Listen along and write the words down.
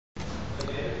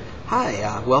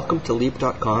Hi, welcome to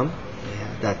Leeb.com.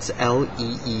 That's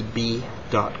Leeb.com.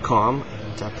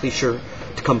 And please sure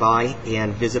to come by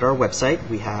and visit our website.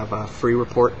 We have a free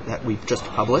report that we've just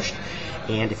published.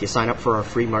 And if you sign up for our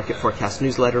free market forecast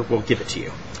newsletter, we'll give it to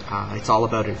you. It's all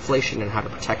about inflation and how to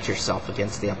protect yourself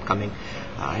against the upcoming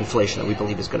inflation that we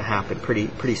believe is going to happen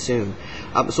pretty soon.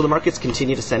 So the markets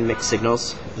continue to send mixed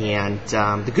signals. And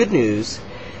the good news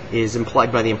is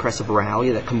implied by the impressive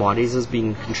rally that commodities has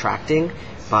been contracting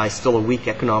by still a weak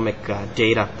economic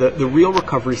data. The real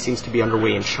recovery seems to be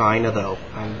underway in China, though.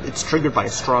 It's triggered by a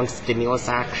strong stimulus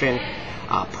action,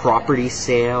 property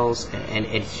sales, and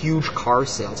huge car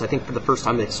sales. I think for the first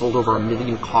time they've sold over 1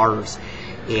 million cars,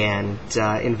 and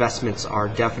investments are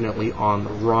definitely on the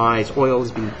rise. Oil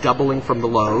has been doubling from the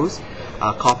lows.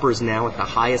 Copper is now at the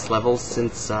highest levels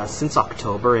since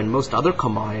October, and most other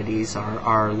commodities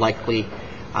are likely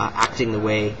acting the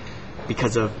way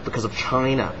because of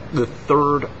China. The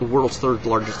world's third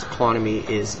largest economy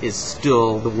is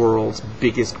still the world's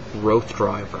biggest growth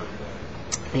driver,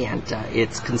 and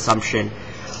its consumption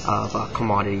of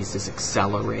commodities is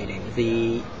accelerating.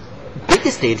 The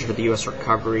biggest agent of the U.S.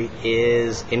 recovery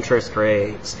is interest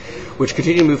rates, which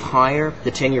continue to move higher.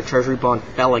 The 10-year Treasury bond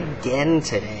fell again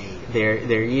today.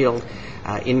 Their yield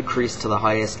increased to the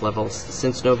highest levels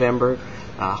since November.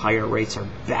 Higher rates are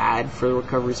bad for the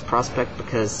recovery's prospect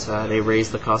because they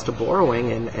raise the cost of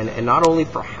borrowing, and not only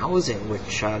for housing,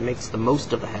 which makes the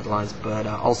most of the headlines, but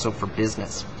also for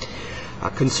business.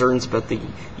 Concerns about the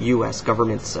U.S.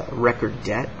 government's record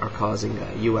debt are causing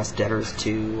U.S. debtors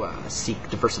to seek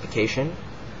diversification.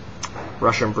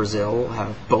 Russia and Brazil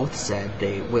have both said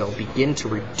they will begin to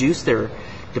reduce their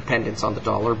dependence on the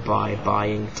dollar by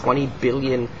buying $20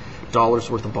 billion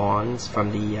worth of bonds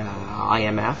from the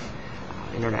IMF,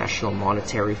 International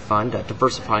Monetary Fund,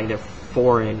 diversifying their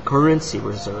foreign currency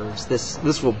reserves.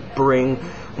 This will bring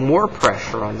more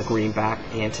pressure on the greenback,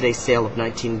 and today's sale of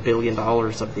 $19 billion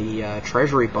of the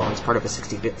Treasury bonds, part of a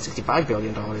 $65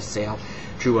 billion sale,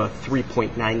 drew a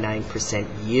 3.99%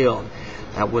 yield.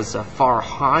 That was far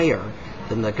higher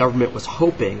than the government was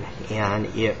hoping, and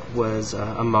it was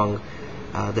among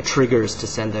the triggers to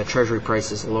send the Treasury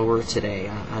prices lower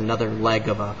today, another leg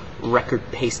of a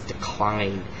record-paced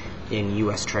decline in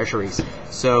U.S. Treasuries.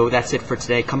 So that's it for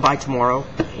today. Come by tomorrow,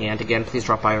 and again, please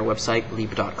drop by our website,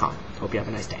 Leeb.com. Hope you have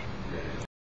a nice day.